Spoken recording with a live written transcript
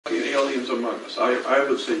aliens among us? I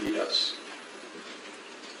would say yes.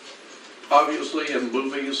 Obviously, in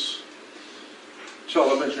movies,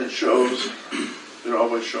 television shows, they're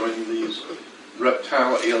always showing these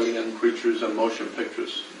reptile alien creatures in motion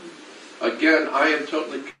pictures. Again, I am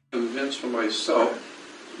totally convinced for myself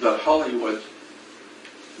that Hollywood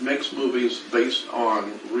makes movies based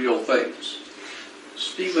on real things.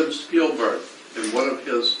 Steven Spielberg, in one of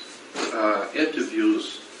his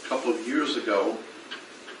interviews a couple of years ago,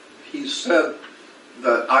 he said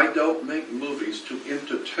that I don't make movies to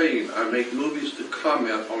entertain, I make movies to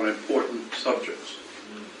comment on important subjects.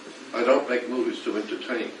 I don't make movies to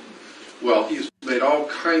entertain. Well, he's made all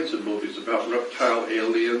kinds of movies about reptile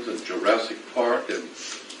aliens and Jurassic Park and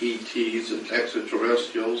ETs and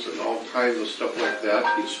extraterrestrials and all kinds of stuff like that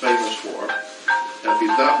he's famous for. If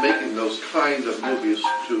he's not making those kinds of movies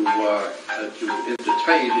to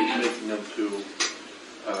entertain, he's making them to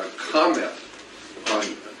comment on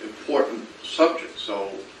important subjects.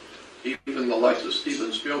 So even the likes of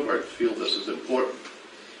Steven Spielberg feel this is important.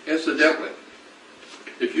 Incidentally,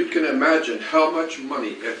 if you can imagine how much money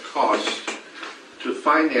it costs to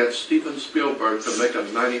finance Steven Spielberg to make a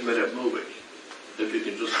 90-minute movie, if you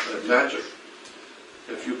can just imagine,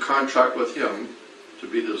 if you contract with him to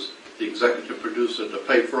be the executive producer to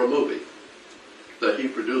pay for a movie that he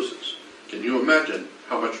produces, can you imagine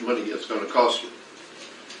how much money it's going to cost you?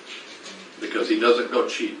 Because he doesn't go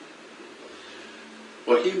cheap.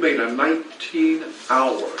 Well, he made a 19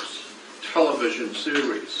 hours television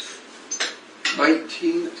series.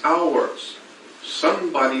 19 hours.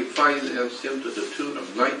 Somebody financed him to the tune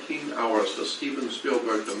of 19 hours for Steven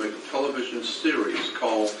Spielberg to make a television series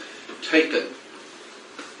called Taken,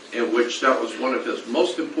 in which that was one of his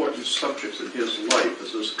most important subjects in his life,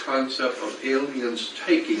 is this concept of aliens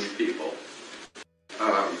taking people.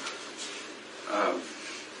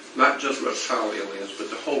 Not just reptile aliens, but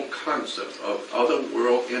the whole concept of other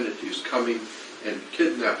world entities coming and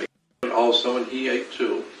kidnapping. And also, and he ate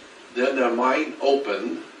too. Then their mind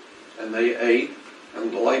opened, and they ate,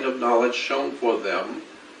 and the light of knowledge shone for them.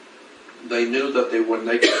 They knew that they were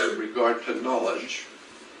naked in regard to knowledge.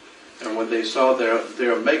 And when they saw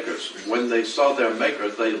their makers,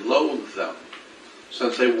 they loathed them.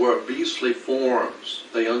 Since they were beastly forms,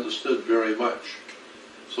 they understood very much.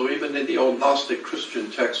 So even in the old Gnostic Christian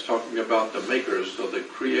text talking about the makers or the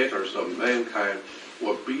creators of mankind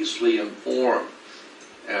were beastly in form.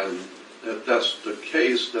 And if that's the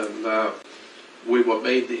case, then we were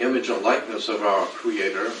made the image and likeness of our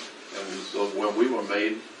Creator. And so when we were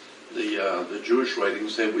made, the Jewish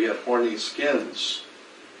writings say we had horny skins.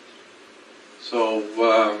 So,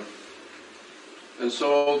 and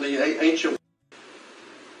so the ancient.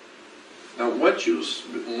 Now, once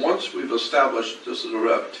we've established this is a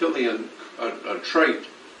reptilian trait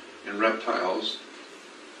in reptiles,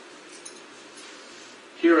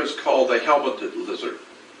 here is called the helmeted lizard,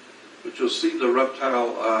 but you'll see the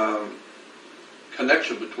reptile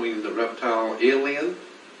connection between the reptile alien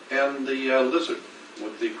and the lizard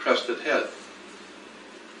with the crested head.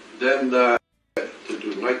 Then to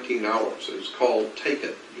do 19 hours. It's called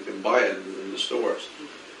Taken. You can buy it in the stores.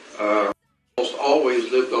 Almost always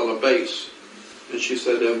lived on a base. And she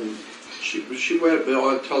said, she went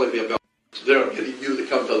on telling me about they're getting you to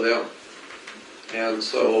come to them. And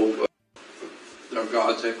so their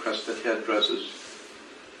gods had crested headdresses.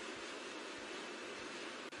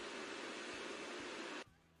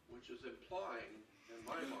 Which is implying, in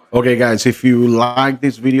my mind... Okay, guys, if you like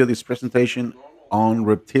this video, this presentation on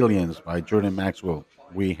reptilians by Jordan Maxwell,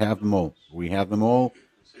 we have them all. We have them all,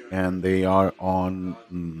 and they are on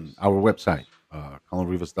our website,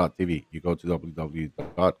 COLINRIVAS.tv. You go to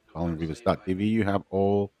www.colinrivas.tv. You have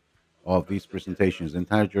all of these presentations, the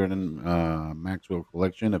entire Jordan Maxwell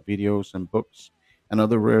collection of videos and books and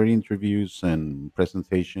other rare interviews and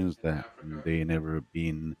presentations that they never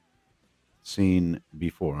been seen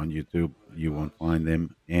before on YouTube. You won't find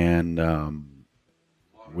them, and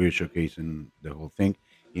we're showcasing the whole thing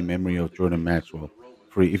in memory of Jordan Maxwell.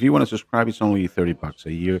 Free. If you want to subscribe, it's only $30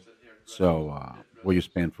 a year. So what you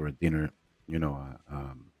spend for a dinner,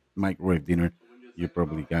 microwave dinner, you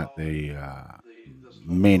probably got the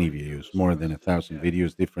many videos, more than 1,000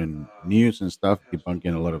 videos, different news and stuff,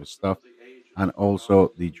 debunking a lot of stuff, and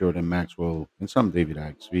also the Jordan Maxwell and some David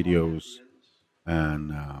Icke's videos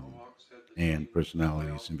and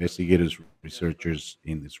personalities, investigators, researchers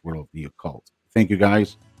in this world of the occult. Thank you,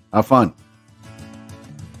 guys. Have fun.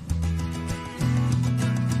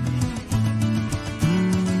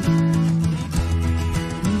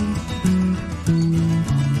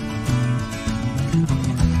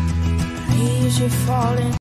 Falling